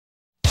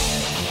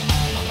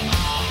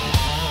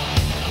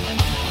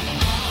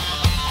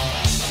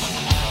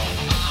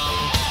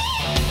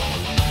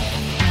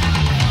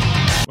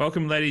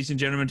Welcome, ladies and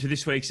gentlemen, to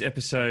this week's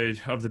episode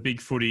of the Big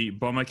Footy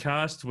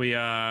Bombercast. We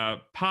are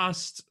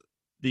past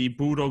the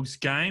Bulldogs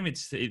game.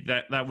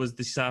 That was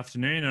this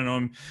afternoon,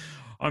 and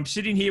I'm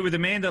sitting here with a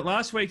man that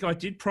last week I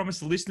did promise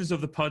the listeners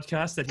of the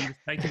podcast that he was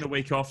taking the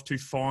week off to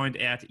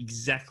find out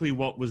exactly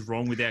what was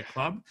wrong with our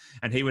club,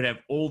 and he would have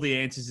all the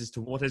answers as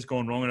to what has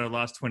gone wrong in the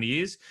last 20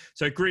 years.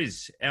 So,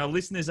 Grizz, our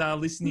listeners are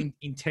listening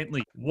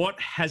intently. What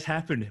has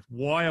happened?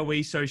 Why are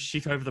we so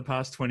shit over the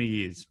past 20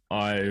 years?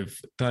 I've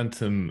done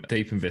some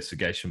deep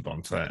investigation,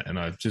 Bonta, and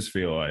I've just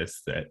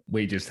realised that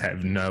we just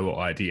have no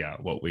idea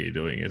what we're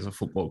doing as a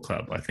football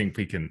club. I think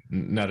we can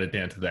nut it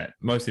down to that.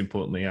 Most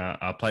importantly,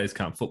 our players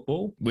can't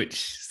football,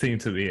 which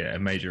seems to be a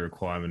major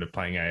requirement of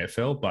playing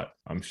AFL, but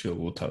I'm sure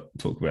we'll talk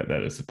about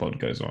that as the pod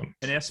goes on.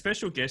 And our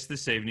special guest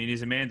this evening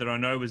is a man that I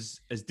know was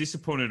as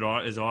disappointed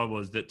as I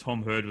was that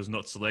Tom Hurd was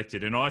not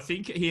selected. And I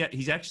think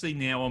he's actually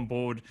now on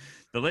board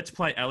the let's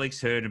play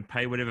Alex Hurd and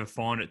pay whatever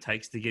fine it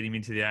takes to get him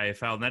into the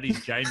AFL. And that is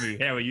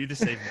Jamu. How are you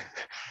this evening?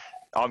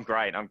 I'm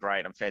great. I'm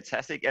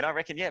fantastic. And I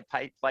reckon,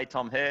 play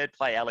Tom Hurd,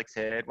 play Alex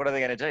Hurd. What are they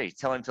going to do?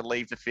 Tell him to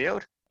leave the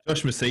field?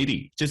 Josh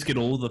Mercedes, just get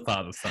all the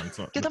father sons.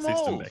 Get them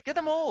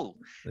all.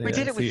 Yeah, we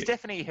did it with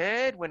Stephanie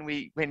Hurd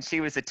when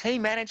she was a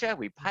team manager.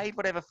 We paid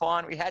whatever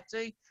fine we had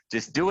to.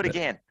 Just do it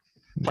again.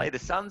 Play the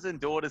sons and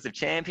daughters of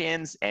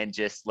champions and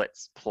just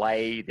let's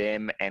play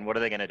them. And what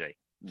are they going to do?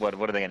 What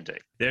are they going to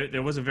do?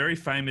 There was a very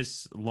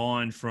famous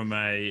line from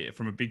a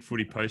Big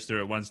Footy poster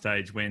at one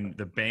stage when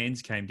the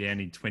bans came down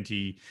at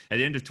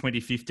the end of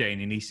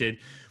 2015, and he said,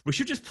 "We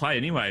should just play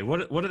anyway.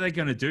 What are they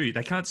going to do?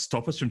 They can't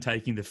stop us from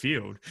taking the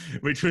field."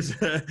 Which was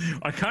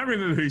I can't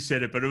remember who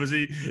said it, but it was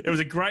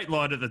a great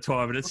line at the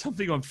time, and it's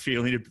something I'm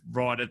feeling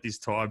right at this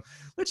time.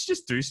 Let's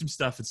just do some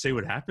stuff and see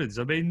what happens.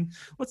 I mean,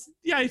 what's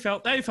the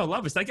AFL? The AFL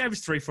love us. They gave us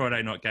 3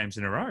 Friday night games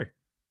in a row.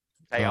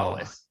 They owe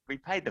us. We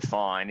paid the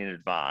fine in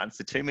advance,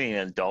 the $2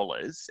 million,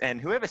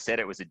 and whoever said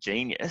it was a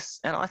genius.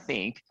 And I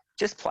think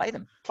just play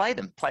them,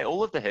 play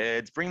all of the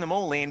Herds, bring them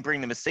all in,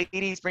 bring the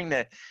Mercedes,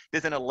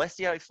 there's an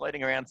Alessio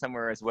floating around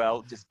somewhere as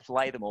well. Just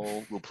play them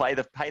all. We'll pay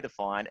the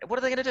fine. What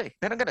are they going to do?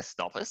 They're not going to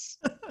stop us.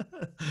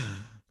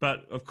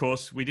 But of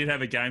course, we did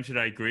have a game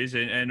today, Grizz,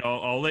 and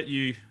I'll let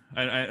you.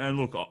 And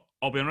look,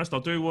 I'll be honest. I'll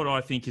do what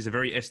I think is a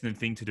very Essendon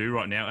thing to do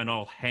right now, and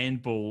I'll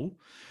handball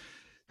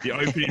the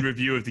opening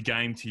review of the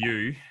game to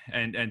you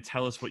and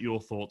tell us what your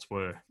thoughts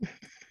were.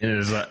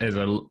 As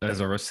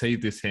I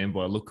received this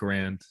handball, I look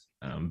around,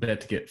 about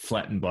to get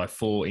flattened by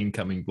 4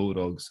 incoming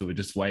Bulldogs who were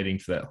just waiting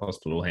for that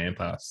hospital hand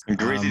pass. And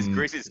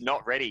Grizz is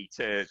not ready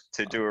to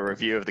do a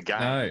review of the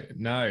game.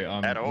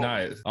 No, at all.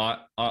 No,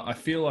 I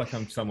feel like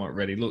I'm somewhat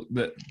ready. Look,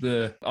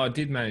 I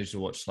did manage to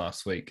watch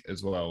last week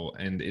as well,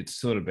 and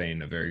it's sort of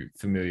been a very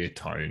familiar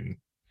tone,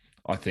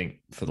 I think,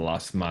 for the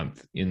last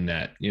month, in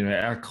that,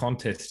 our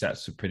contest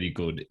stats are pretty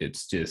good.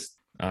 It's just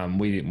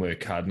we didn't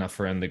work hard enough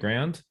around the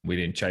ground. We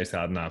didn't chase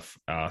hard enough.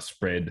 Our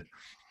spread,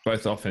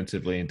 both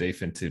offensively and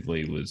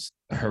defensively, was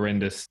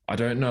horrendous. I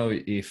don't know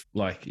if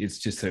it's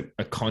just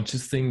a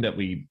conscious thing that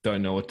we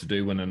don't know what to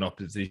do when an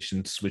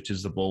opposition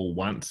switches the ball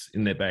once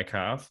in their back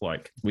half.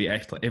 We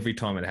act like every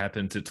time it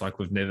happens, it's like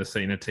we've never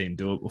seen a team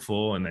do it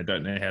before and they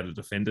don't know how to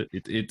defend it.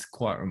 It's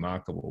quite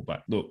remarkable.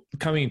 But look,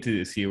 coming into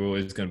this year, we're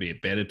always going to be a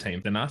better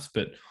team than us,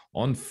 but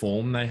on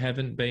form, they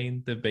haven't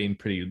been. They've been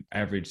pretty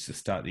average to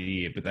start the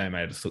year, but they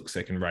made us look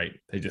second rate.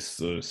 They just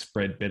sort of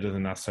spread better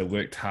than us. They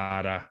worked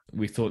harder.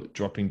 We thought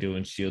dropping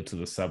Dylan Shield to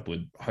the sub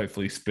would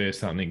hopefully spur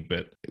something,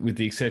 but with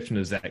the exception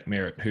of Zach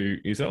Merritt, who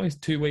is only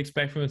 2 weeks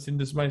back from a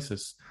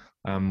syndesmosis,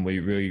 we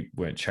really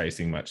weren't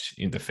chasing much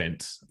in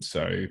defence.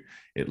 So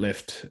it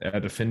left our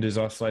defenders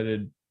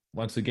isolated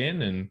once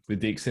again, and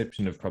with the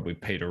exception of probably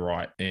Peter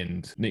Wright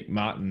and Nick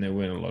Martin, there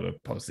weren't a lot of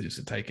positives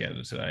to take out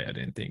of today, I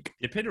didn't think.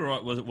 Yeah, Peter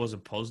Wright was a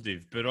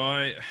positive, but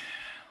I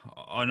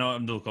know,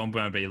 look, I'm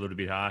going to be a little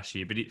bit harsh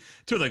here, but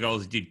 2 of the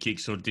goals he did kick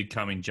sort of did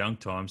come in junk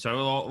time.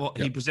 So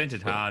he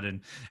presented hard,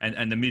 and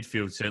the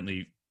midfield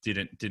certainly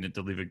didn't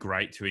deliver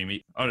great to him.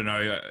 I don't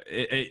know.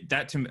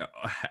 That to me,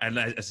 and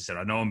as I said,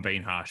 I know I'm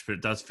being harsh, but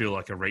it does feel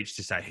like a reach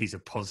to say he's a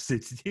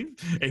positive,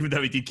 even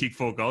though he did kick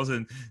 4 goals.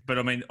 But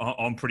I mean,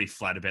 I'm pretty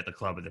flat about the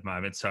club at the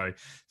moment. So,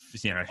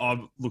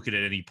 I'm looking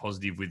at any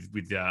positive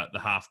with the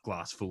half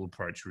glass full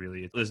approach.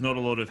 Really, there's not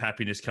a lot of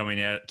happiness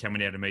coming out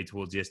of me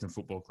towards the Essendon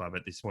Football Club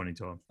at this point in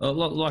time.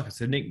 Like I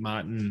said, Nick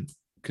Martin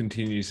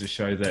continues to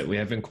show that we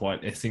haven't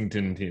quite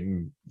Essingtoned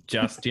him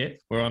just yet.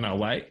 We're on our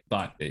way.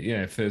 But,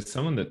 for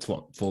someone that's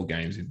 4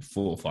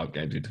 or 5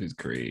 games into his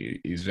career,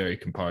 he's very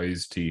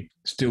composed. He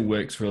still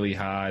works really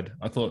hard.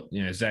 I thought,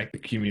 Zach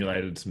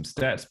accumulated some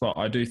stats, but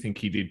I do think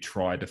he did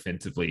try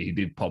defensively. He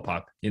did pop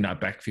up in our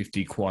back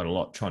 50 quite a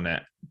lot, trying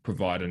to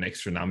provide an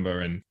extra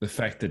number. And the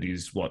fact that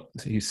he's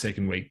his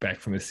second week back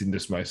from a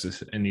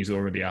syndesmosis and he's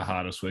already our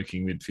hardest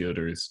working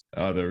midfielder is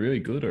either a really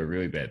good or a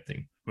really bad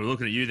thing. We're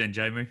looking at you then,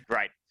 Jamie.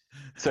 Great.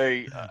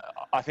 So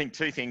I think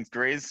two things,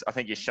 Grizz. I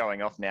think you're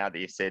showing off now that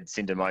you've said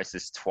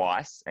Syndemousis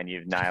twice and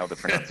you've nailed the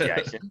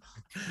pronunciation.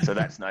 So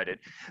that's noted.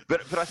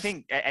 But I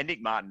think, and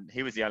Nick Martin,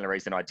 he was the only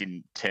reason I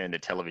didn't turn the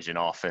television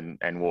off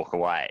and walk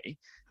away.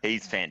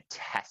 He's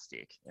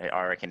fantastic.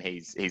 I reckon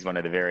he's one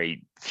of the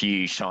very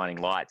few shining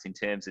lights in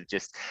terms of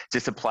just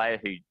a player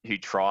who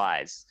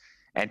tries.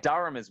 And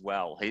Durham as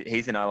well.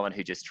 He's another one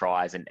who just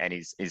tries and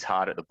is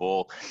hard at the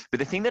ball. But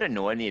the thing that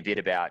annoyed me a bit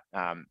about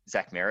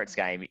Zach Merritt's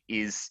game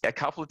is a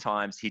couple of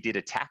times he did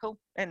a tackle.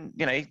 And,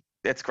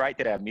 that's great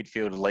that our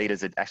midfield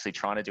leaders are actually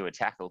trying to do a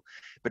tackle.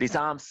 But his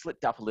arm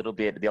slipped up a little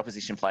bit. The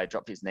opposition player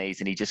dropped his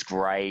knees and he just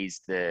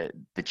grazed the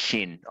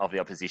chin of the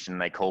opposition.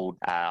 And they called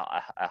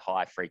a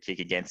high free kick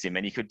against him.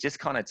 And you could just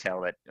kind of tell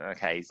that,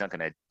 okay, he's not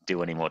going to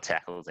do any more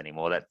tackles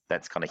anymore.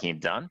 That's kind of him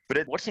done.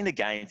 But watching the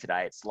game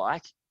today, it's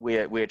like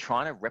we're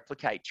trying to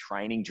replicate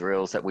training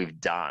drills that we've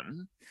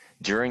done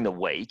during the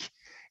week.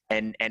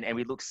 And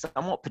we look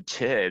somewhat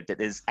perturbed that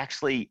there's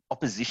actually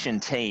opposition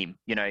team,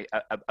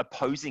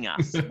 opposing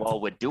us while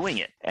we're doing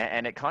it.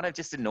 And it kind of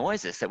just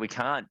annoys us that we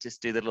can't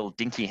just do the little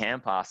dinky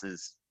hand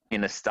passes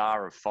in a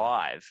star of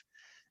 5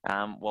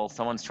 while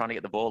someone's trying to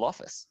get the ball off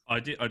us.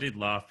 I did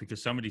laugh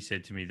because somebody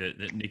said to me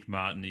that Nick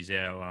Martin is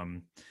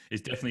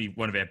is definitely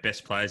one of our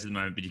best players at the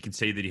moment, but you can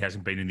see that he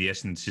hasn't been in the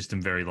Essendon system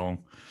very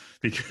long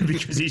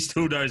because he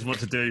still knows what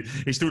to do.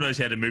 He still knows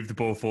how to move the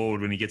ball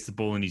forward when he gets the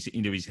ball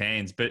into his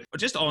hands. But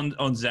just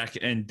on Zach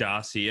and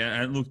Darcy,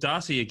 and look,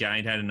 Darcy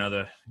again had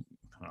another.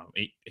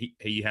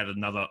 He had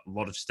another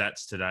lot of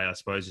stats today, I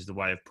suppose, is the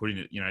way of putting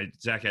it.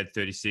 Zach had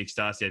 36,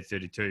 Darcy had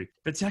 32.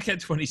 But Zach had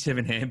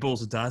 27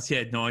 handballs and Darcy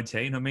had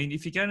 19. I mean,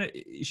 if you're going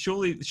to...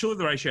 Surely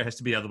the ratio has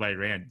to be the other way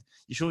around.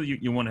 Surely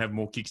you want to have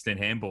more kicks than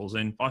handballs.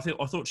 And I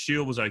thought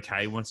Shield was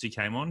okay once he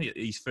came on.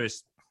 His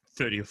first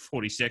 30 or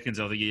 40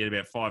 seconds, I think he had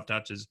about 5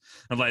 touches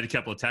and laid a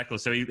couple of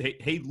tackles. So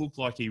he looked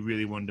like he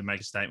really wanted to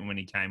make a statement when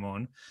he came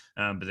on.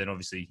 But then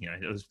obviously,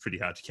 it was pretty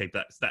hard to keep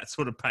that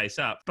sort of pace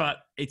up. But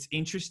it's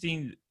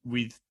interesting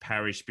with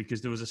Parrish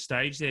because there was a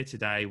stage there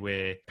today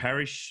where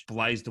Parrish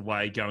blazed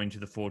away going to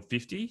the forward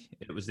 50.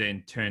 It was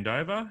then turned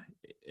over.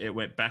 It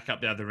went back up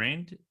the other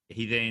end.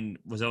 He then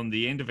was on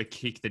the end of a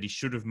kick that he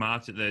should have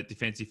marked at the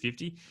defensive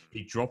 50.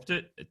 He dropped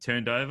it. It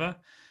turned over.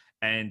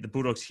 And the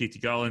Bulldogs kicked a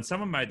goal. And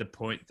someone made the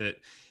point that,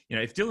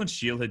 if Dylan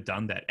Shield had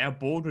done that, our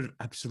board would have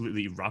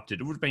absolutely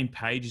erupted. It would have been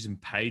pages and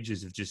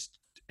pages of just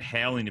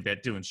howling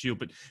about Dylan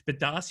Shield. But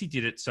Darcy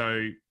did it,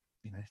 so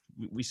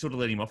we sort of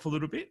let him off a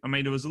little bit. I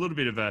mean, it was a little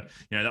bit of a,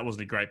 that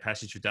wasn't a great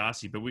passage for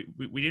Darcy, but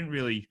we didn't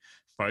really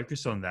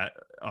focus on that,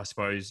 I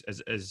suppose,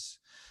 as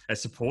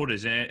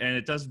supporters. And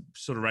it does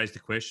sort of raise the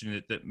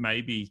question that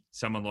maybe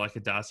someone like a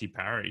Darcy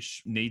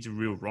Parrish needs a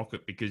real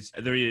rocket because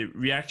the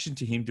reaction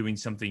to him doing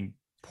something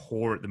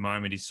poor at the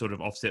moment is sort of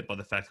offset by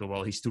the fact that,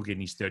 well, he's still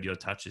getting his 30 odd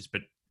touches,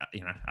 but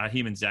are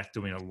him and Zach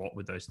doing a lot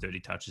with those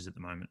 30 touches at the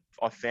moment?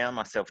 I found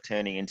myself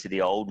turning into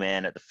the old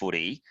man at the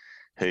footy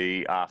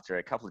who, after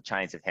a couple of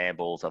chains of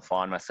handballs, I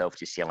find myself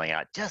just yelling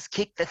out, just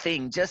kick the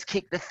thing, just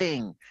kick the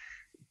thing.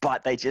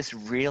 But they just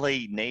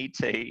really need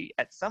to,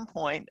 at some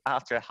point,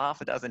 after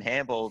half a dozen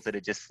handballs that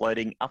are just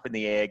floating up in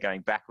the air,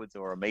 going backwards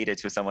or a metre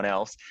to someone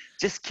else,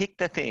 just kick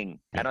the thing.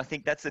 And I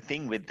think that's the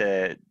thing with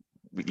the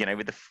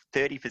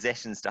 30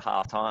 possessions to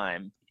half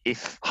time,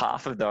 if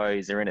half of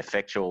those are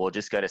ineffectual or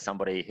just go to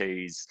somebody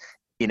who's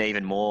in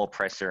even more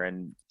pressure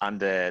and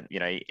under,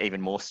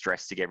 even more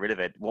stress to get rid of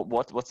it,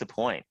 what's the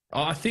point?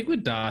 I think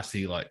with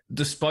Darcy,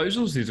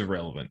 disposals is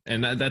irrelevant.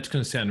 And that's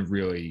going to sound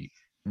really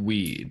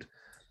weird,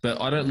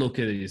 but I don't look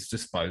at it as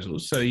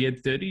disposals. So he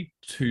had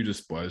 32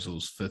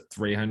 disposals for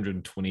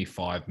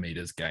 325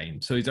 metres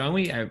gained. So he's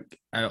only,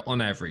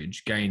 on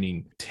average,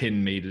 gaining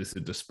 10 metres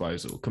of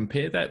disposal.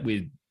 Compare that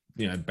with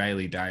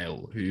Bailey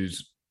Dale,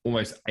 who's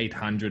almost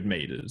 800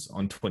 metres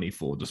on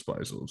 24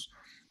 disposals,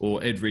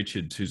 or Ed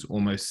Richards, who's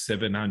almost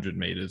 700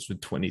 metres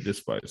with 20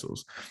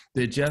 disposals.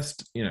 They're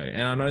just,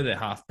 and I know they're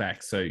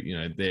half-back, so,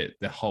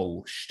 their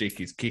whole shtick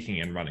is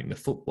kicking and running the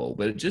football,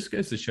 but it just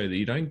goes to show that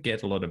you don't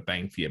get a lot of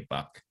bang for your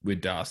buck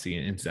with Darcy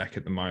and Zach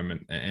at the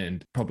moment,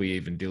 and probably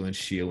even Dylan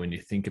Shield when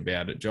you think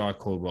about it. Jai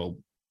Caldwell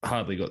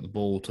hardly got the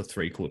ball to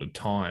 3/4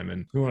 time.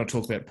 And we want to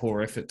talk about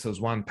poor efforts. There was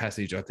one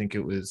passage, I think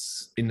it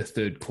was in the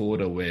third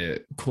quarter, where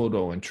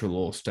Caldwell and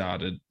Treloar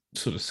started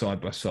sort of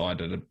side by side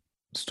at a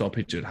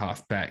stoppage at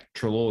half back.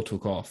 Treloar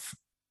took off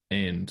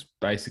and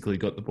basically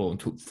got the ball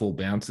and took 4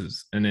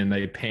 bounces. And then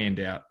they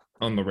panned out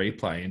on the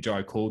replay and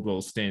Jai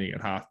Caldwell standing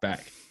at half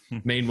back.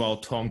 Meanwhile,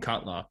 Tom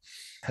Cutler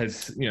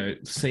has,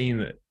 seen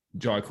that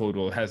Jai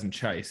Caldwell hasn't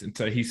chased. And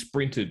so he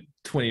sprinted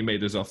 20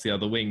 metres off the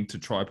other wing to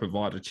try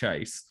provide a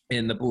chase.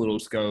 And the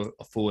Bulldogs go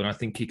forward, I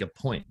think, kick a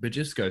point. But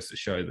just goes to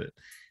show that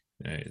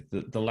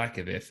the lack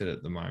of effort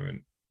at the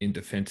moment in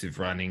defensive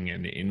running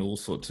and in all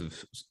sorts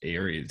of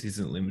areas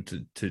isn't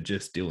limited to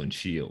just Dylan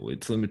Shield.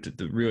 It's limited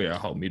to really our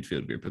whole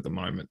midfield group at the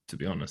moment, to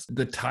be honest.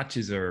 The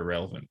touches are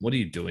irrelevant. What are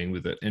you doing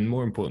with it? And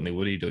more importantly,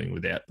 what are you doing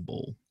without the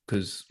ball?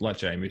 Because like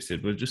Jamie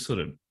said, we're just sort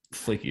of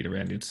flicking it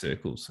around in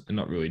circles and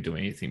not really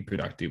doing anything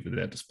productive with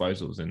our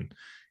disposals. And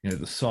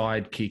the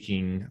side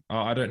kicking,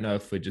 I don't know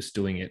if we're just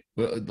doing it,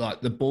 but like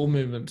the ball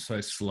movement's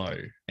so slow,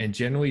 and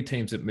generally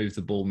teams that move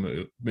the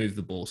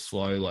ball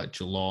slow, like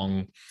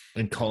Geelong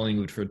and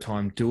Collingwood for a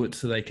time, do it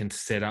so they can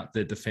set up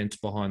their defense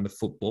behind the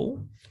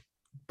football.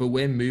 But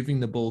we're moving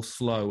the ball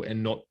slow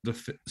and not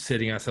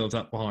setting ourselves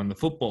up behind the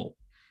football,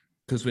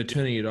 because we're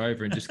turning it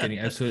over and just getting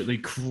absolutely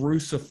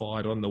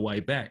crucified on the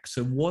way back.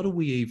 So what are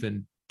we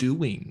even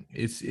doing?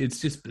 It's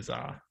just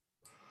bizarre.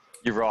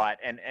 You're right,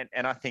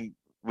 and I think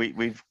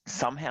we've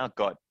somehow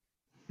got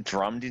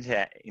drummed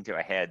into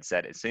our heads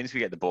that as soon as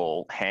we get the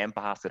ball, hand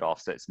pass it off,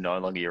 so it's no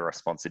longer your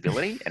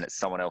responsibility and it's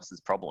someone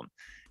else's problem.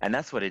 And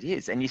that's what it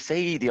is. And you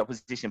see the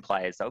opposition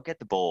players, they'll get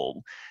the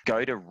ball,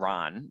 go to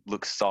run,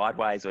 look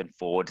sideways and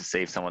forward to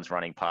see if someone's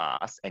running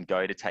past, and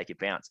go to take a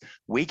bounce.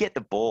 We get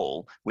the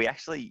ball, we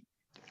actually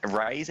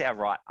raise our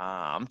right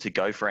arm to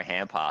go for a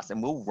hand pass,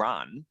 and we'll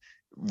run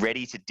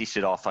ready to dish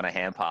it off on a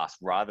hand pass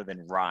rather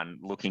than run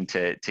looking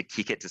to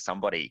kick it to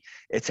somebody.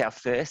 It's our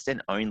first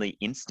and only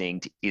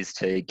instinct is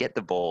to get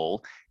the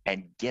ball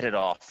and get it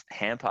off,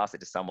 hand pass it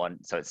to someone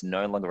so it's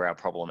no longer our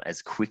problem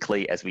as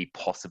quickly as we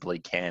possibly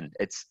can.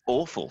 It's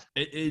awful.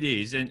 It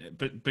is.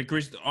 But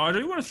Chris, I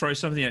do want to throw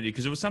something at you,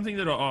 because it was something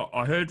that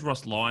I heard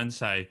Ross Lyon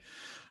say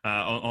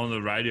on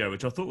the radio,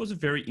 which I thought was a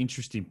very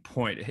interesting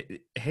point.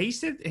 He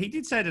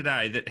did say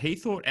today that he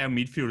thought our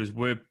midfielders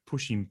were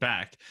pushing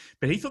back,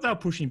 but he thought they were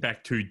pushing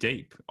back too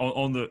deep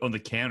on the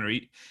counter.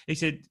 He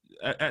said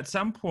at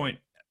some point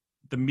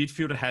the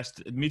midfield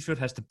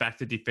has to back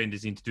the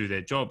defenders in to do their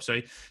job. So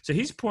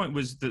his point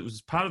was that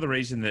was part of the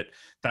reason that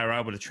they were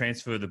able to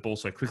transfer the ball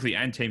so quickly,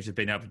 and teams have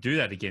been able to do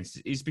that against,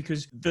 is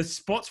because the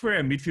spots where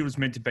our midfielders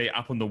meant to be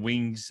up on the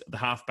wings, the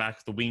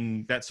halfback, the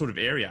wing, that sort of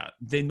area,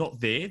 they're not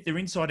there. They're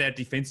inside our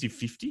defensive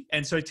 50.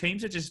 And so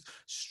teams are just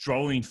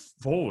strolling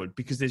forward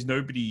because there's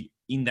nobody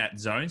in that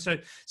zone. So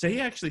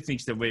he actually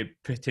thinks that we're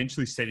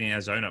potentially setting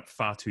our zone up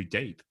far too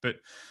deep. But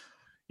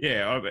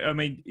yeah, I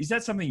mean, is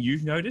that something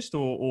you've noticed,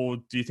 or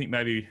do you think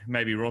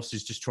maybe Ross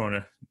is just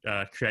trying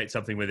to create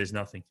something where there's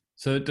nothing?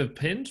 So it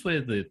depends where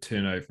the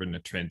turnover and the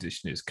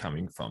transition is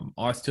coming from.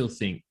 I still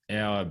think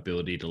our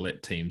ability to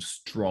let teams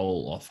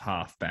stroll off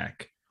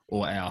halfback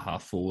or our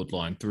half forward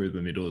line through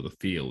the middle of the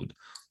field,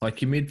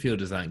 like your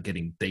midfielders aren't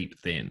getting deep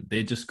then.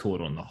 They're just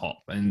caught on the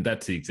hop. And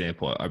that's the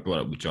example I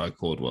brought up with Joe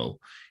Caldwell.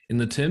 In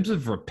the terms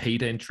of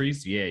repeat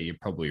entries, yeah, you're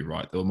probably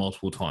right. There were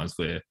multiple times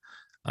where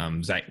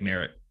Zach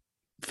Merritt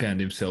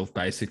found himself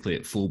basically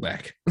at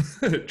fullback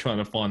trying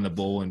to find the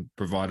ball and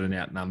provide an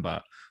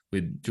outnumber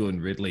with Jordan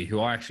Ridley,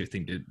 who I actually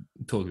think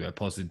talking about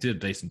positive, did a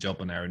decent job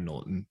on Aaron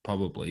Norton,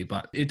 probably.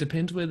 But it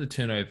depends where the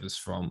turnover's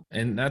from.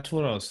 And that's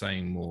what I was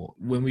saying more.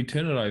 When we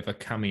turn it over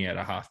coming out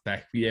of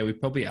halfback, yeah, we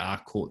probably are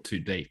caught too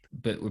deep,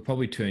 but we're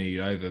probably turning it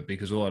over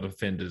because all our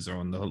defenders are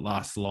on the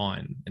last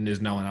line and there's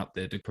no one up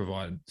there to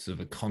provide sort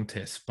of a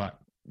contest. But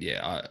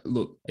yeah,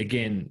 look,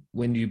 again,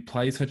 when you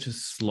play such a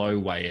slow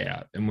way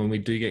out, and when we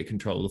do get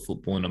control of the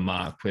football in a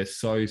mark, we're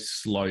so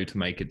slow to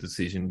make a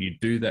decision. You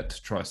do that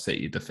to try to set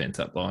your defence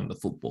up behind the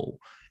football.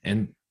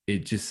 And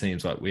it just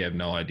seems like we have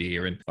no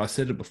idea. And I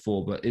said it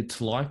before, but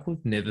it's like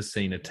we've never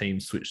seen a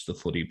team switch the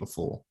footy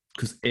before.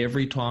 Because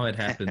every time it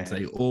happens,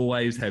 they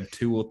always have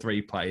 2 or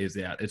 3 players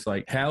out. It's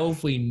like, how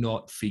have we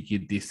not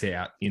figured this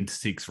out in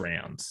 6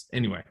 rounds?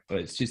 Anyway, but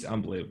it's just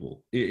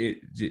unbelievable.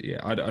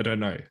 I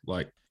don't know.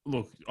 Like,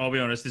 look, I'll be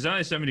honest. There's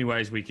only so many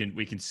ways we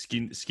can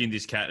skin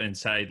this cat and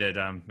say that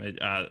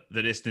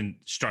that Essendon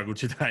struggled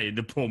today and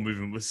the ball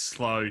movement was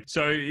slow.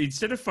 So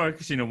instead of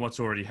focusing on what's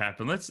already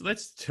happened,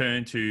 let's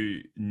turn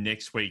to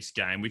next week's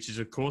game, which is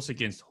of course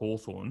against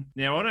Hawthorn.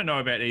 Now I don't know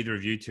about either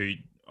of you two.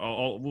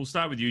 We'll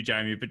start with you,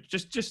 Jamie. But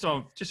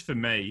just for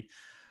me,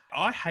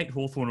 I hate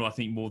Hawthorn, I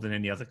think, more than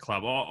any other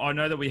club. I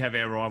know that we have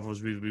our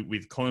rivals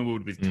with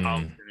Collingwood, with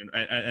Carlton,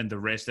 and the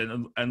rest.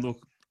 And look,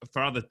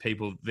 for other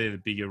people, they're the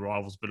bigger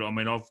rivals. But I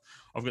mean,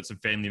 I've got some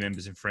family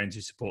members and friends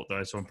who support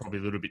those, so I'm probably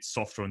a little bit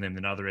softer on them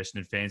than other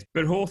Essendon fans.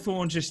 But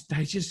Hawthorn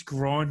they just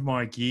grind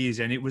my gears,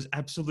 and it was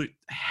absolute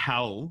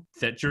hell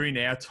that during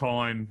our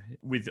time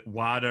with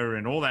WADA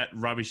and all that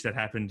rubbish that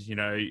happened,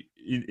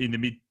 in the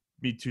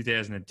mid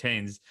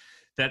 2010s,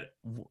 that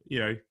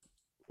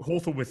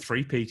Hawthorn were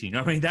three-peating.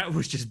 I mean, that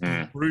was just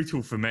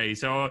brutal for me.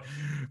 So,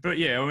 but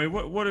yeah, I mean,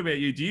 what about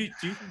you? Do you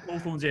think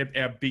Hawthorn's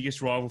our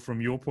biggest rival from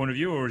your point of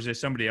view, or is there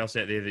somebody else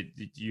out there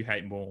that you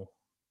hate more?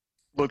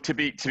 Look, to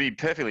be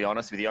perfectly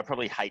honest with you, I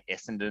probably hate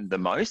Essendon the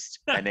most,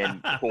 and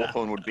then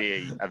Hawthorn would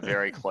be a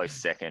very close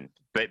second.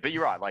 But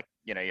you're right. Like,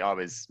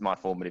 my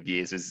formative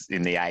years was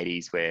in the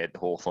 80s, where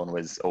Hawthorn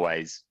was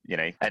always,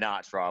 an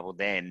arch rival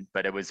then,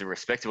 but it was a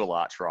respectable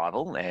arch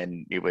rival,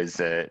 and it was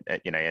a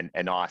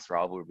nice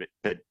rival.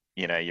 But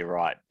you're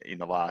right. In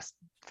the last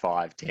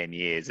 5-10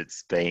 years,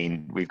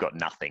 we've got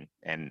nothing,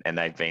 and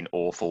they've been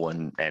awful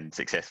and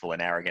successful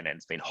and arrogant, and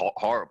it's been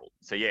horrible.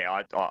 So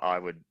yeah, I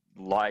would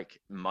like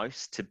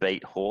most to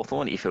beat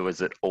Hawthorn if it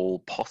was at all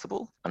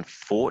possible.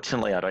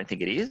 Unfortunately, I don't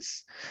think it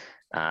is.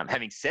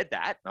 Having said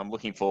that, I'm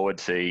looking forward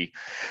to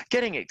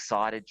getting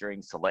excited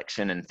during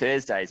selection, and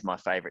Thursday is my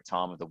favourite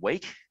time of the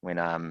week when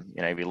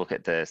we look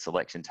at the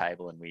selection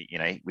table and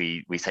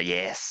we say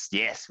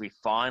yes, we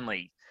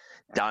finally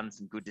done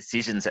some good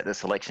decisions at the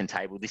selection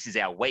table. This is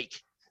our week.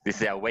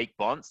 This is our week,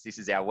 Bonds. This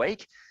is our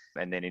week.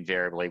 And then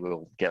invariably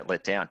we'll get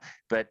let down.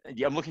 But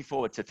yeah, I'm looking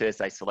forward to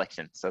Thursday's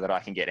selection so that I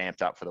can get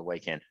amped up for the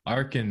weekend. I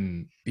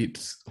reckon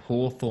it's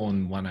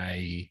Hawthorn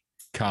 1A,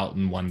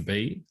 Carlton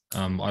 1B.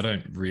 I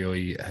don't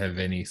really have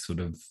any sort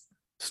of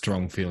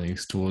strong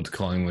feelings towards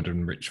Collingwood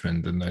and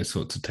Richmond and those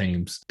sorts of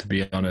teams, to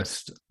be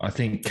honest. I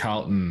think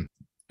Carlton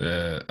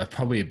are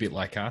probably a bit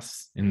like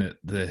us in that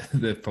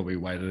they've probably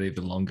waited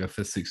even longer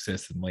for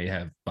success than we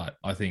have. But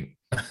I think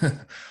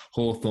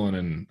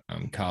Hawthorn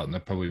and Carlton are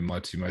probably my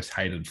two most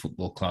hated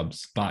football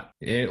clubs. But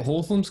yeah,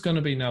 Hawthorn's going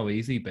to be no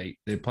easy beat.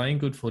 They're playing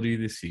good footy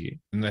this year,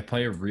 and they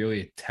play a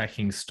really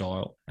attacking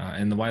style.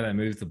 And the way they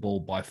move the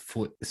ball by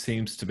foot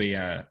seems to be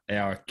our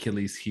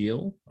Achilles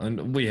heel.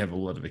 And we have a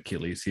lot of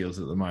Achilles heels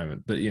at the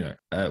moment, but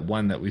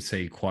one that we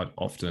see quite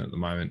often at the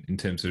moment in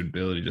terms of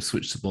ability to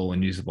switch the ball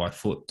and use it by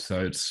foot. So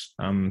it's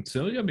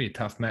certainly going to be a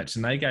tough match.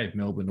 And they gave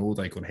Melbourne all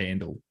they could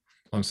handle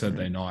on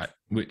Saturday night,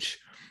 which,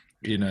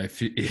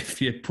 if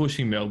you're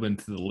pushing Melbourne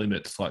to the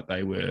limits like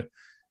they were,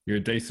 you're a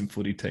decent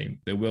footy team.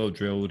 They're well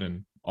drilled,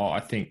 and I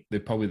think they're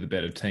probably the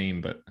better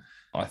team, but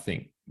I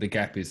think the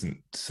gap isn't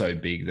so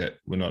big that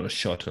we're not a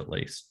shot at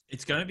least.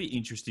 It's going to be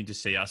interesting to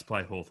see us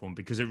play Hawthorn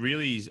because it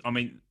really is. I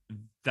mean,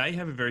 they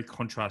have a very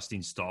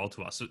contrasting style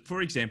to us. So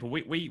for example,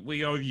 we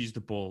overuse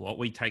the ball a lot.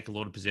 We take a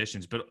lot of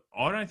possessions, but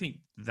I don't think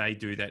they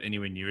do that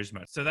anywhere near as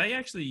much. So they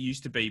actually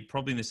used to be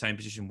probably in the same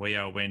position we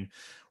are when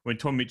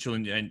Tom Mitchell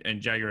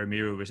and Jagger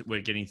O'Meara were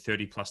getting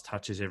 30 plus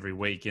touches every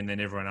week, and then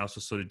everyone else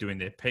was sort of doing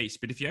their piece.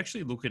 But if you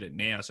actually look at it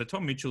now, so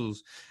Tom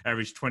Mitchell's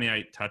averaged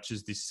 28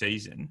 touches this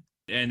season.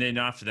 And then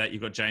after that,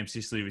 you've got James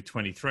Sicily with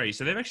 23.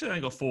 So they've actually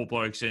only got 4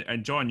 blokes,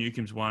 and John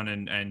Newcomb's one,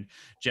 and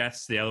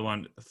Jath's the other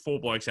one, 4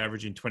 blokes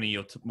averaging 20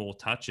 or more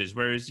touches.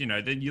 Whereas,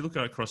 then you look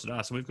across at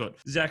us, and we've got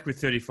Zach with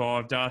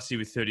 35, Darcy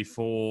with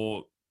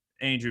 34,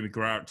 Andrew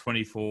McGrath at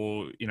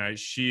 24,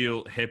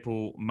 Shield,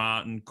 Heppel,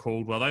 Martin,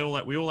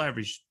 Caldwell. We all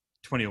average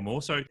 20 or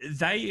more. So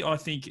they, I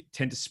think,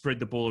 tend to spread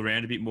the ball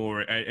around a bit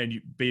more and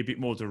be a bit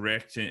more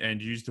direct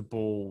and use the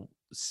ball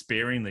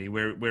sparingly,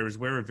 whereas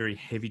we're a very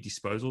heavy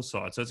disposal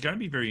side. So it's going to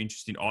be very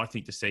interesting, I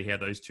think, to see how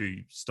those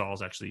two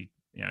styles actually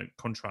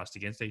contrast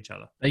against each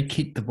other. They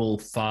kick the ball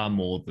far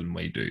more than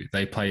we do.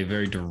 They play a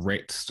very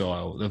direct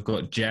style. They've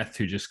got Jath,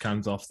 who just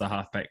comes off the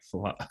halfback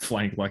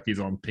flank like he's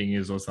on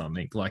pingers or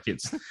something. Like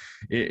it's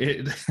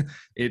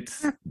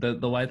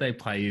the way they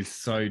play is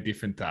so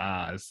different to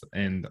ours.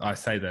 And I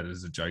say that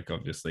as a joke,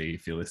 obviously,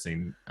 if you're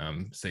listening,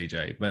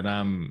 CJ. But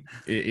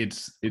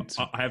it's.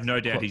 I have no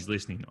doubt he's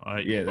listening.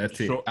 That's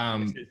sure.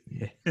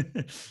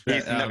 it.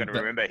 He's not going to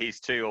remember.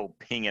 He's too all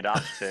ping it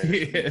up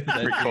to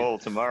recall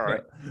tomorrow.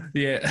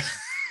 Yeah.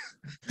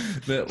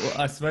 But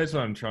I suppose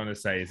what I'm trying to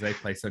say is they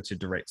play such a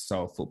direct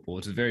style of football.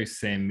 It's a very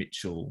Sam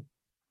Mitchell.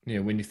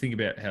 When you think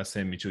about how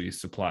Sam Mitchell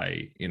used to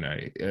play,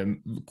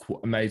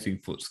 amazing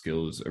foot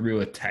skills, a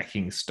real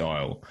attacking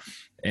style.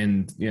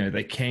 And,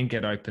 they can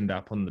get opened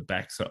up on the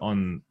backs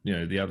on,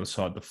 the other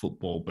side of the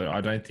football, but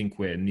I don't think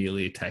we're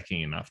nearly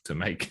attacking enough to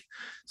make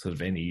sort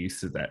of any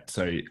use of that.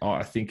 So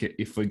I think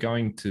if we're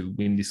going to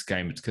win this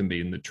game, it's going to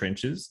be in the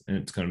trenches, and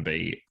it's going to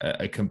be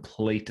a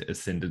complete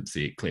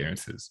ascendancy at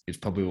clearances. It's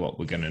probably what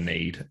we're going to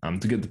need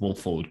to get the ball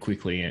forward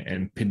quickly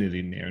and pin it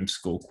in there and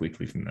score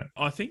quickly from that.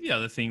 I think the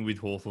other thing with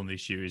Hawthorn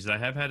this year is they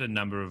have had a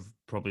number of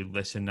probably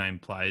lesser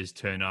named players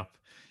turn up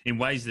in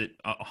ways that,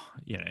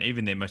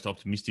 even their most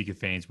optimistic of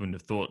fans wouldn't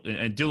have thought.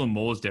 And Dylan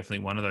Moore's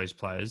definitely one of those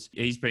players.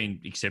 He's been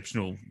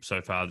exceptional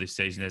so far this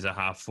season as a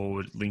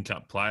half-forward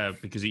link-up player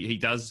because he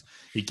gets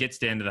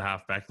down to the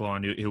half-back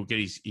line. He'll get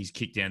his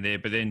kick down there.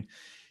 But then,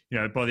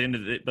 by the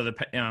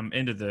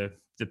end of the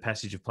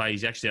passage of play,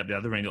 he's actually up the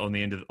other end on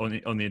the end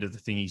of the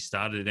thing he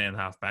started down the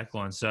half-back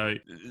line. So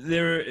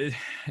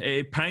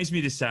it pains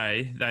me to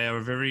say they are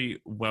a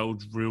very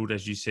well-drilled,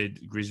 as you said,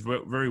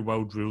 Grizz, very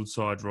well-drilled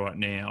side right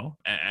now.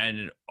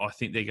 And I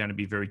think they're going to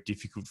be very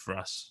difficult for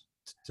us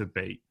to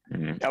beat.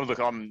 Mm-hmm. Oh, look,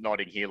 I'm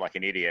nodding here like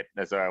an idiot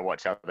as though I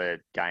watch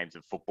other games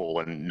of football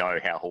and know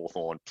how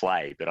Hawthorn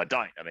play, but I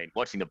don't. I mean,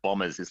 watching the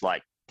Bombers is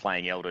like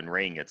playing Elden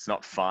Ring. It's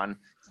not fun.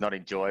 It's not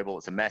enjoyable.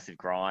 It's a massive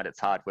grind. It's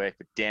hard work,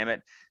 but damn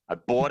it, I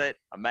bought it.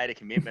 I made a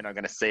commitment. I'm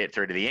going to see it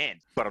through to the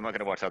end, but I'm not going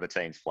to watch other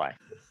teams play.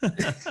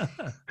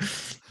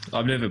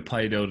 I've never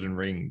played Elden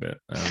Ring, but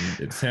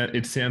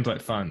it sounds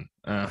like fun.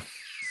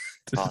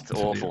 It's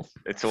awful.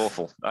 It's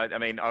awful. I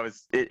mean,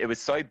 it was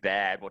so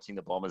bad watching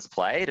the Bombers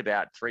play. At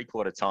about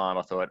 3/4 time,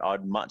 I thought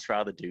I'd much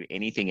rather do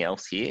anything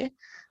else here,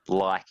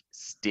 like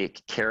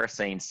stick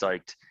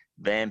kerosene-soaked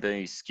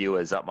bamboo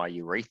skewers up my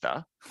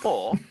urethra,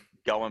 or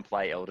go and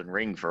play Elden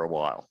Ring for a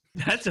while.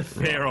 That's a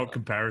fair old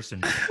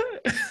comparison.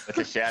 That's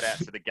a shout out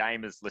to the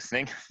gamers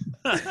listening.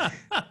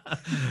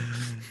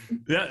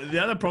 The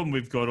other problem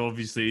we've got,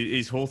 obviously,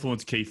 is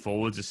Hawthorn's key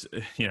forwards,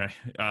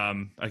 are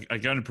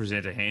going to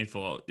present a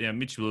handful.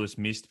 Mitch Lewis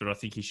missed, but I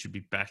think he should be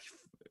back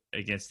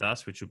against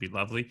us, which would be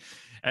lovely.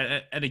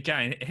 And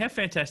again, how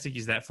fantastic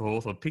is that for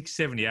Hawthorn? Pick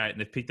 78,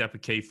 and they've picked up a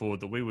key forward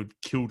that we would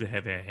kill to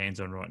have our hands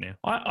on right now.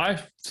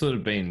 I've sort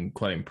of been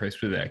quite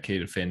impressed with our key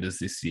defenders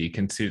this year,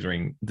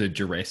 considering the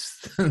duress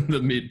the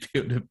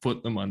midfield have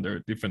put them under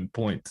at different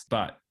points.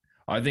 But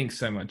I think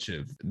so much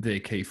of their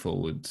key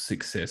forward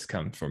success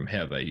comes from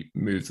how they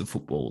move the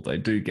football. They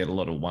do get a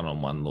lot of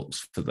one-on-one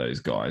looks for those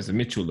guys. And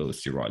Mitchell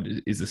Lewis, you're right,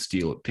 is a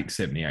steal at pick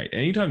 78.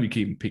 Anytime you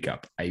can pick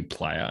up a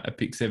player at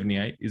pick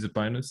 78 is a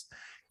bonus.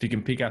 If you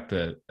can pick up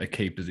a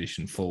key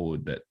position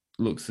forward that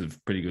looks of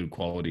pretty good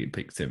quality at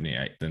pick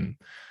 78, then,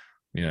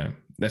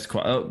 that's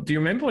quite... do you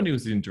remember when he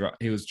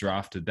was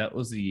drafted? That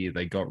was the year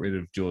they got rid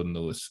of Jordan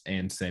Lewis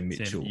and Sam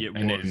Mitchell.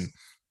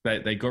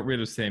 Then they got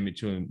rid of Sam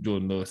Mitchell and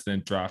Jordan Lewis,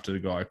 then drafted a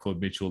guy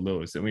called Mitchell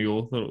Lewis, and we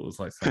all thought it was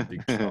like some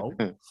big troll.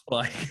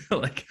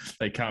 like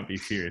they can't be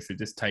serious. They're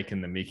just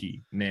taking the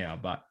mickey now,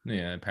 but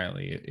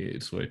apparently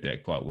it's worked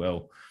out quite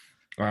well.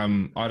 I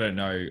don't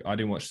know. I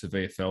didn't watch the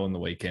VFL on the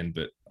weekend,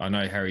 but I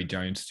know Harry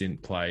Jones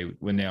didn't play.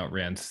 We're now at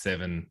round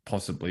 7,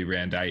 possibly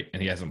round 8,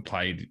 and he hasn't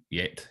played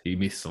yet. He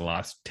missed the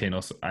last 8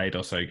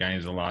 or so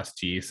games of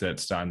last year, so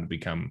it's starting to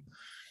become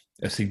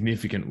a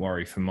significant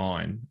worry for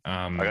mine.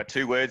 I got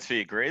 2 words for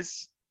you,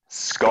 Grizz.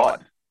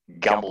 Scott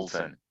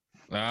Gumbleton.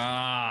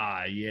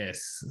 Ah,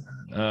 yes.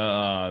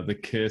 The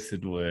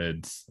cursed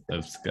words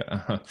of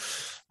Scott.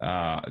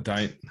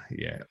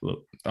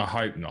 Look, I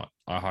hope not.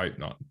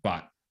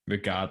 But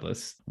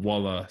regardless,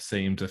 Waller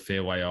seems a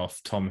fair way off.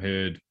 Tom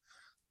Hurd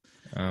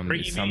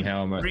is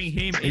somehow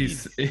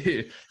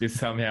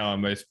our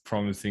most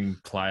promising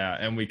player,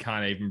 and we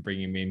can't even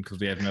bring him in because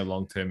we have no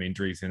long-term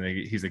injuries, and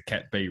he's a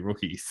Cat B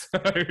rookie. So,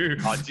 do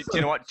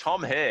you know what?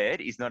 Tom Hurd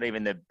is not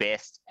even the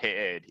best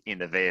Hurd in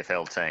the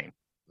VFL team.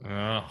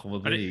 Oh, well,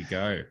 there you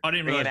go. I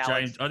didn't realize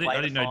James. I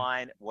didn't know.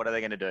 Fine. What are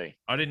they going to do?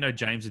 I didn't know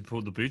James had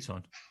pulled the boots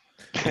on.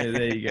 Yeah,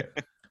 there you go.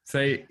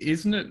 So,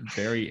 isn't it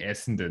very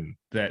Essendon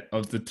that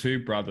of the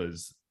 2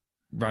 brothers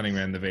running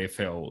around the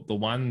VFL, the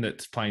one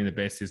that's playing the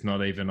best is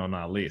not even on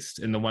our list,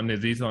 and the one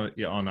that is on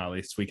our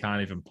list we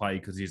can't even play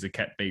because he's a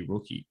Cat B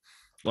rookie?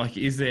 Like,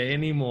 is there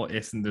any more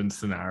Essendon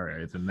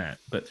scenario than that?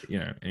 But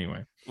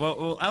anyway.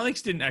 Well,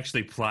 Alex didn't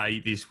actually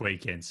play this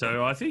weekend,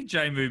 so I think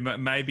Jamu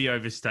may be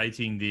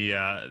overstating the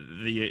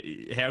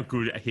how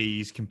good he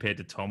is compared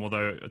to Tom.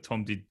 Although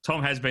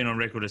Tom has been on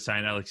record as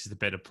saying Alex is the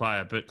better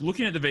player. But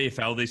looking at the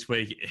VFL this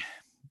week,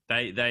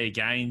 they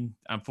again,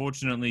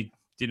 unfortunately,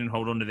 didn't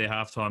hold on to their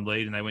halftime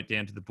lead, and they went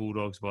down to the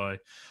Bulldogs by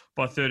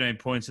 13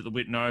 points at the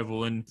Whitten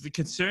Oval. And the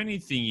concerning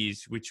thing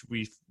is, which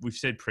we've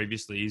said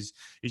previously, is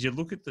you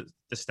look at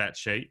the stat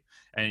sheet,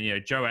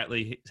 and Joe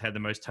Atley had the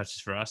most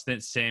touches for us.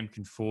 Then Sam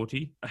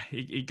Conforti.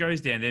 It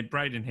goes down there.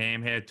 Braden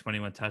Ham had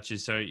 21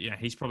 touches, so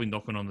he's probably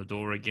knocking on the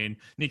door again.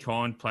 Nick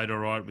Hind played all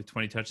right with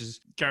 20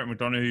 touches. Garrett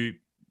McDonough,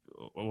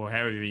 or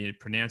however you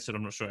pronounce it,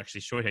 I'm not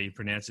actually sure how you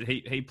pronounce it.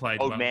 He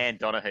played Old Man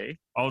Donahue.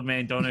 Old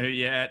Man Donahue,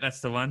 yeah,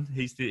 that's the one.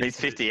 He's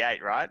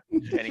 58, right?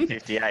 Turning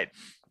 58.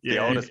 The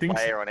oldest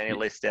player on any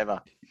list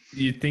ever.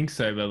 You'd think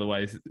so, by the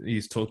way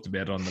he's talked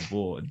about on the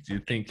board.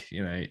 You'd think,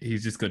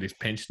 he's just got his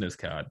pensioner's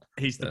card.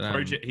 He's the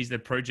project. He's the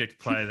project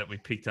player that we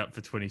picked up for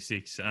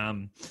 26.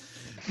 So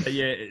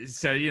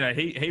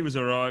he was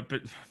all right,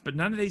 but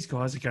none of these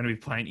guys are going to be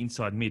playing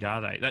inside mid,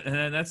 are they?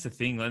 And that's the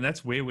thing, and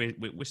that's where we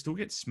still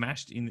get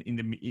smashed in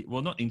the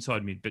not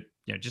inside mid, but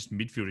just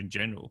midfield in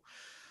general.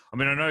 I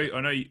mean, I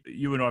know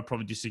you and I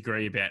probably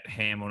disagree about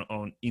Ham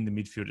on in the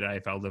midfield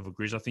at AFL level,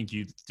 Grizz. I think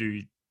you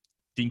do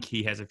think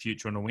he has a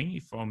future on a wing,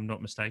 if I'm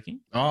not mistaken.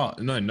 Oh,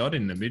 no, not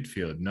in the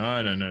midfield. No.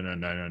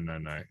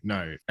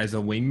 As a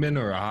wingman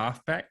or a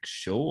halfback,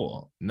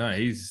 sure. No,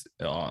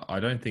 I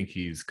don't think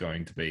he's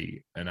going to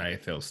be an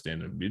AFL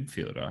standard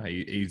midfielder.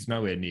 He's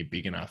nowhere near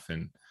big enough.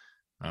 And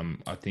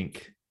I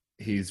think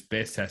his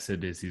best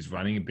asset is his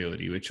running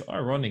ability, which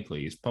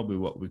ironically is probably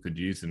what we could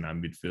use in our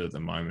midfield at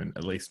the moment,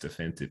 at least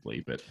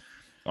defensively. But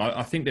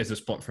I think there's a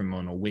spot for him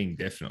on a wing,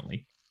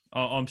 definitely.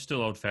 I'm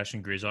still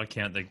old-fashioned, Grizz. I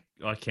count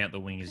the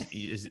wing as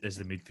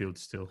the midfield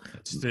still.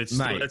 That's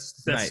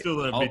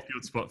still a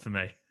midfield spot for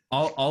me.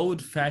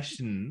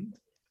 Old-fashioned.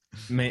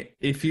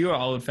 If you were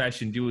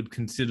old-fashioned, you would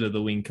consider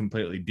the wing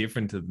completely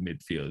different to the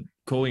midfield.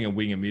 Calling a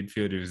wing a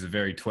midfielder is a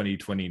very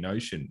 2020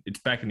 notion.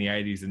 It's back in the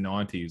 80s and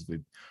 90s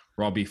with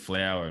Robbie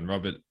Flower and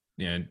Robert,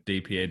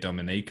 Di Pier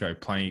Domenico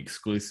playing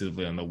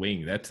exclusively on the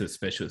wing. That's a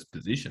specialist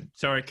position.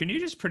 Sorry, can you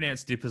just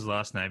pronounce Dipper's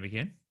last name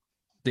again?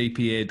 Di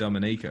Pier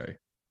Domenico.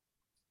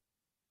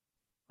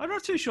 I'm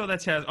not too sure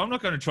that's how... I'm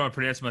not going to try and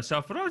pronounce it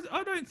myself, but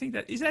I don't think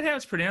that... Is that how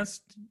it's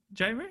pronounced,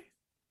 Jamie?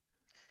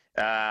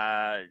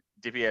 Di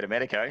Pier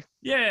Domenico.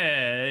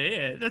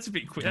 Yeah. That's a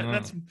bit quick.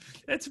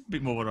 That's a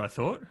bit more what I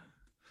thought.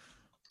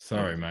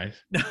 Sorry, mate.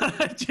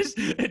 I just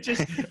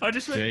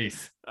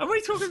Jeez. are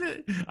we talking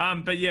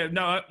about? But yeah,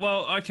 no.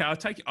 Well, okay. I'll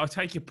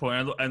take your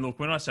point. And look,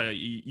 when I say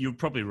you're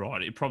probably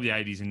right. It probably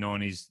 80s and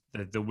 90s.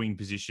 The wing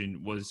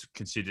position was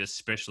considered a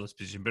specialist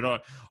position,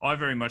 but I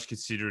very much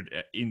consider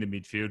it in the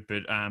midfield.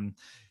 But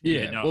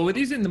Well, it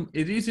is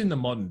in the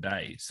modern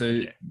day.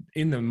 So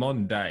in the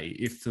modern day,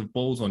 if the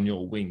ball's on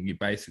your wing, you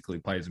basically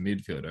play as a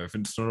midfielder. If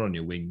it's not on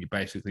your wing, you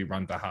basically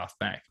run to half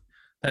back.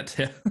 That's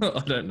how, I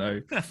don't know.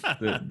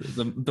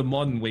 The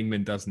modern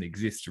wingman doesn't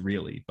exist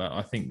really, but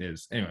I think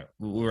anyway,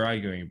 we're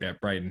arguing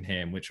about Braden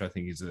Ham, which I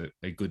think is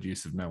a good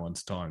use of no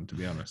one's time, to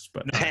be honest.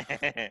 But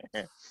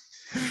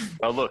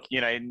well, look,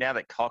 now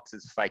that Cox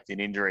has faked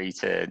an injury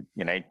to,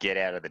 get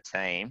out of the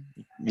team,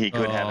 he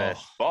could have a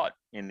spot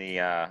in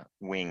the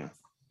wing.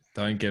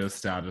 Don't get us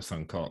started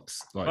on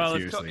Cox.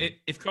 Seriously.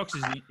 If Cox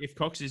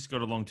has got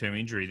a long-term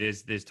injury,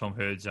 there's Tom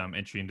Hurd's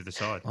entry into the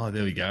side. Oh,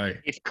 there we go.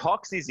 If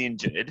Cox is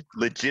injured,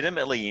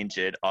 legitimately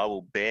injured, I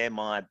will bear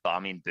my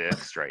bum in Burke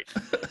Street.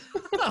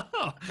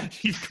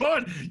 You've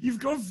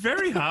gone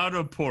very hard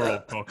on poor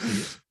old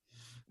Cox.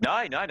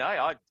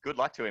 No. Good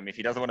luck to him. If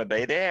he doesn't want to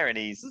be there and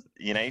he's,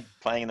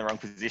 playing in the wrong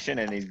position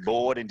and he's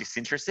bored and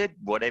disinterested,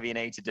 whatever you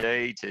need to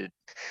do to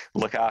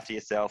look after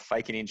yourself,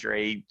 fake an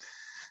injury,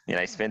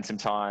 spend some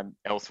time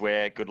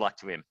elsewhere. Good luck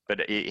to him.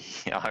 But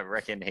I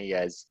reckon he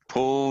has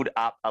pulled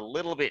up a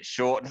little bit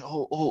short.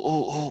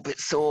 Bit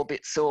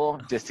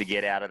sore, just to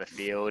get out of the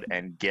field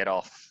and get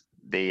off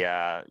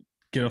the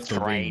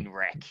train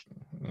wreck.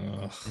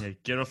 Yeah,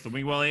 get off the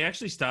wing. Well, he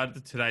actually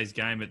started today's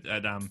game at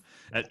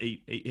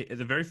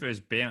the very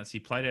first bounce. He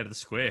played out of the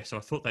square, so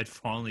I thought they'd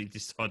finally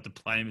decide to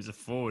play him as a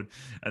forward.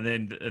 And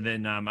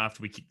then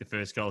after we kicked the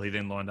first goal, he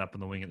then lined up on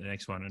the wing at the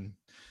next one, and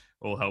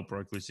all hell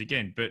broke loose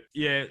again. But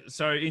yeah,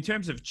 so in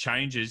terms of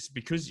changes,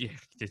 because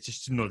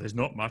there's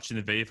not much in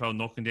the VFL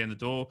knocking down the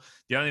door.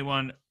 The only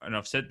one, and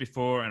I've said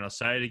before, and I'll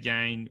say it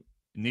again,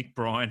 Nick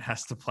Bryan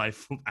has to play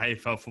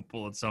AFL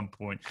football at some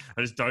point.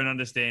 I just don't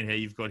understand how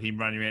you've got him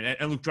running around.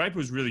 And look, Draper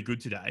was really good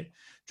today.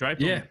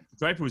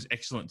 Draper was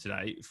excellent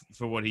today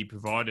for what he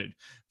provided.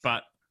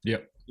 But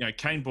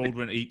Kane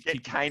Baldwin,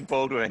 Kane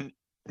Baldwin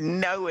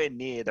nowhere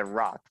near the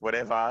ruck,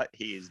 whatever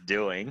he is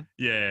doing.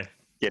 Yeah.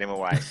 Get him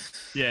away.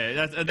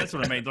 Yeah, that's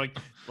what I mean.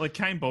 Like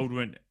Kane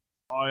Baldwin,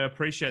 I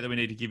appreciate that we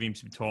need to give him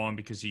some time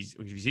because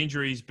of his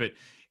injuries, but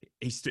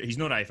he's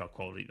not AFL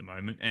quality at the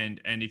moment. And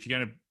if you're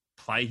going to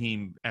play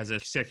him as a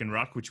second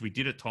ruck, which we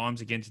did at times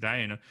again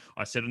today, and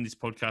I said on this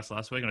podcast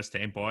last week, and I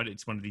stand by it,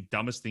 it's one of the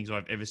dumbest things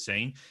I've ever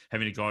seen,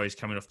 having a guy who's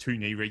coming off 2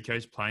 knee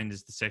recos playing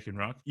as the second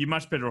ruck. You're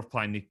much better off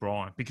playing Nick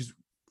Bryan because,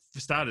 for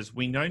starters,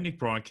 we know Nick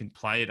Bryan can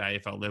play at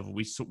AFL level.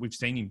 We've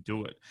seen him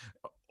do it.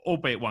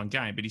 Albeit one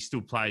game, but he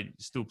still played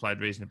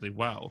reasonably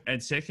well.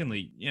 And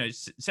secondly,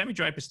 Sammy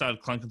Draper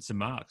started clunking some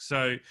marks,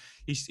 so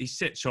his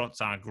set shots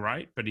aren't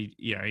great, but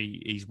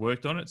he's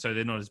worked on it, so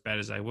they're not as bad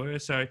as they were.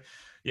 So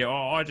yeah,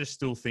 I just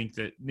still think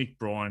that Nick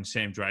Bryan,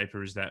 Sam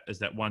Draper is that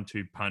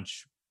 1-2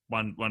 punch,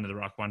 one to the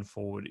ruck, one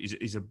forward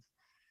is a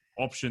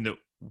option that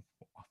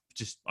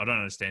just I don't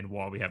understand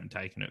why we haven't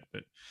taken it,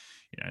 but.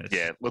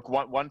 Look,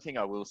 one thing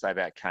I will say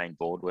about Kane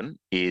Baldwin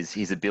is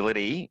his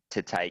ability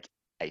to take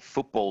a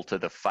football to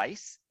the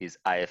face is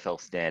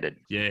AFL standard.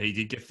 Yeah, he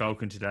did get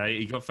Falcon today.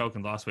 He got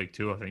Falcon last week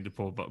too, I think, to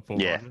Paul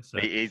Butler, so.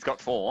 He's got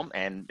form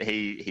and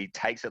he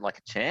takes it like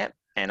a champ.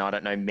 And I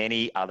don't know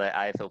many other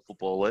AFL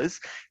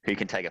footballers who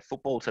can take a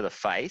football to the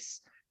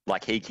face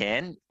like he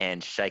can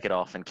and shake it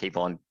off and keep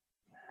on,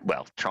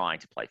 trying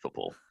to play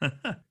football.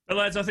 Well,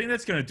 lads, I think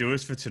that's going to do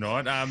us for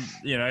tonight.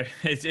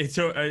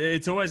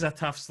 It's always a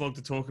tough slog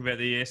to talk about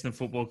the Essendon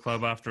Football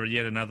Club after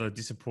yet another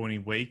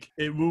disappointing week.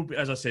 It will,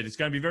 as I said, it's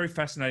going to be very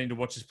fascinating to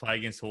watch us play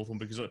against Hawthorn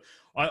because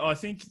I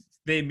think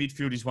their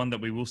midfield is one that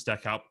we will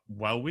stack up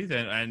well with,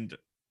 and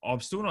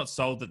I'm still not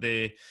sold that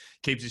their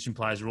key position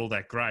players are all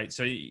that great.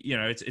 So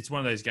it's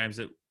one of those games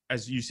that,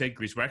 as you said,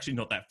 Chris, we're actually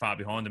not that far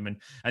behind them. And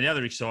the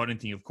other exciting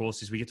thing, of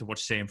course, is we get to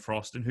watch Sam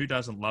Frost. And who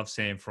doesn't love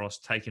Sam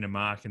Frost taking a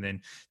mark and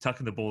then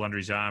tucking the ball under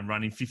his arm,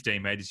 running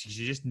 15 metres? Because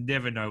you just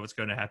never know what's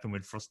going to happen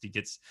when Frosty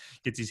gets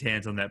his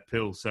hands on that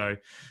pill. So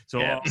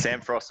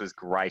Sam Frost was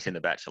great in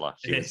The Bachelor.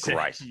 She was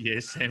great.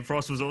 Yes, Sam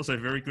Frost was also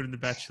very good in The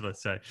Bachelor.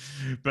 So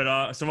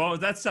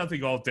that's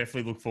something I'll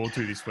definitely look forward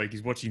to this week,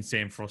 is watching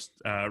Sam Frost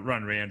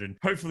run around and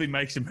hopefully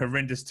make some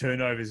horrendous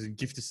turnovers and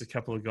gift us a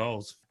couple of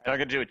goals. I'm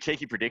going to do a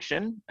cheeky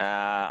prediction.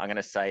 I'm going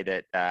to say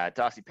that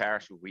Darcy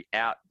Parish will be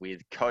out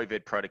with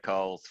COVID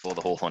protocols for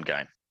the Hawthorn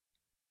game.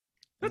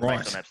 That's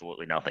based on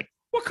absolutely nothing.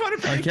 What kind of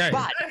prediction? Okay.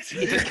 But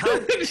if it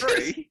comes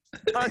true,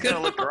 it's going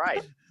to look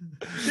great.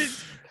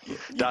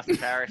 Darcy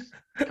Parish,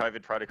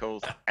 COVID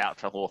protocols out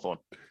for Hawthorn.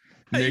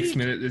 Next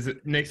minute,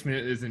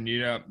 there's a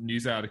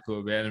news article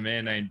about a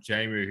man named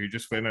Jamie who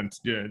just went on,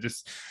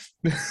 just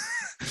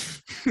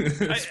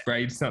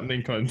sprayed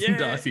something on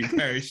Darcy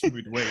Parish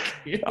midweek.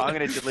 I'm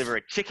going to deliver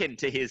a chicken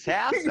to his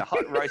house, a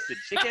hot roasted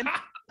chicken,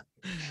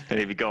 and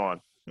he'll be gone.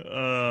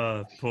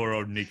 Poor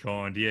old Nick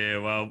Hind. Yeah,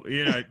 well,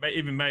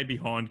 even maybe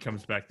Hind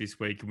comes back this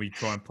week and we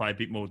try and play a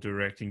bit more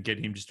direct and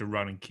get him just to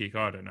run and kick.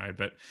 I don't know,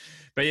 but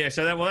yeah.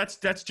 So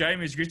that's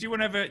Jamie's, Grizz. Do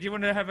you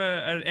want to have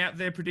an out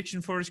there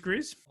prediction for us,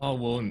 Grizz? Oh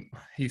well,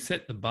 he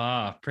set the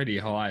bar pretty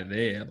high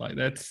there. Like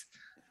that's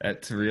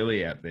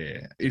really out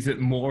there. Is it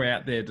more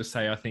out there to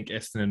say I think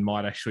Essendon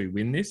might actually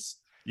win this?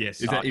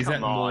 Yes. Is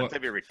that more?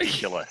 That'd be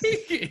ridiculous.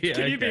 Yeah,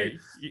 Can you be?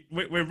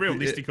 We're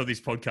realistic on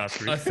this podcast,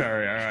 Grizz. Oh,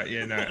 sorry. All right.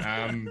 Yeah.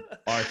 No.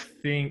 I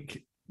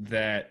think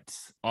that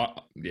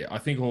I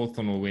think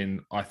Hawthorn will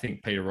win. I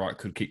think Peter Wright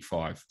could kick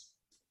 5.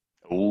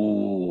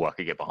 Ooh, I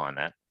could get behind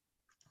that.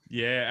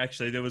 Yeah,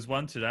 actually, there was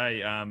one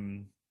today.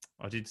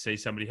 I did see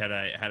somebody had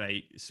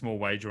a small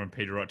wager on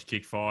Peter Wright to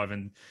kick 5,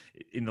 and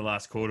in the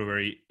last quarter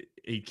where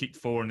he kicked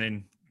 4 and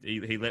then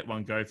he let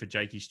one go for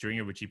Jakey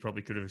Stringer, which he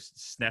probably could have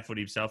snaffled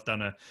himself,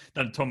 done a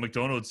Tom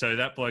McDonald. So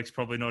that bloke's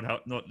probably not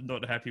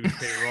happy with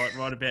Peter Wright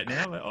right about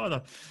now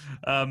either.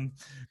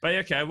 But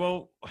okay,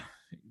 well,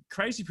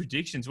 crazy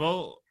predictions.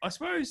 Well, I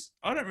suppose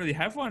I don't really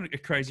have a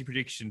crazy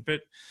prediction, but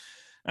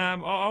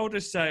I'll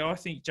just say I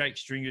think Jake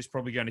Stringer is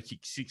probably going to kick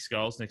 6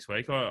 goals next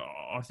week.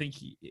 I think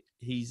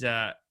he's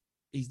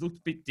looked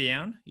a bit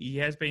down. He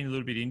has been a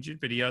little bit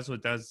injured, but he also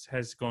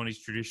has gone his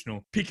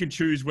traditional pick and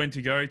choose when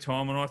to go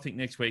time. And I think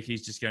next week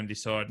he's just going to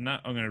decide, no,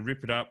 I'm going to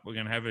rip it up. We're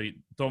going to have a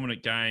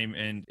dominant game,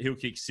 and he'll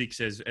kick 6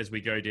 as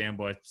we go down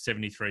by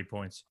 73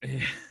 points.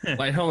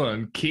 Wait, hold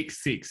on. Kick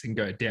 6 and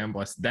go down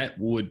by... That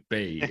would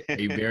be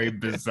a very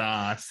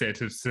bizarre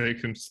set of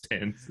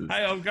circumstances.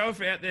 Hey, I'll go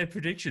for out there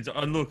predictions.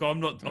 Look, I'm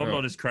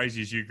not as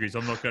crazy as you, Grizz.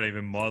 I'm not going to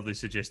even mildly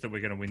suggest that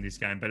we're going to win this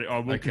game, but I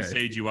will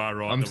concede you are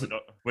right.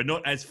 We're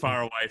not as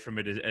far away from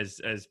it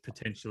as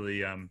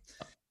potentially. I'm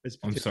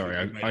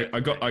sorry, I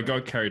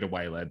got carried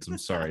away, lads. I'm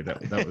sorry.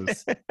 That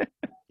was.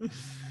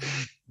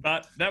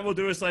 But that will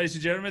do us, ladies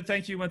and gentlemen.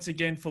 Thank you once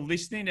again for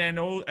listening, and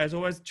as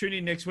always, tune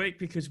in next week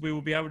because we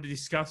will be able to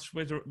discuss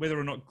whether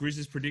or not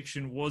Grizz's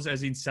prediction was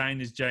as insane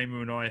as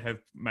Jamie and I have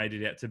made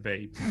it out to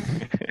be.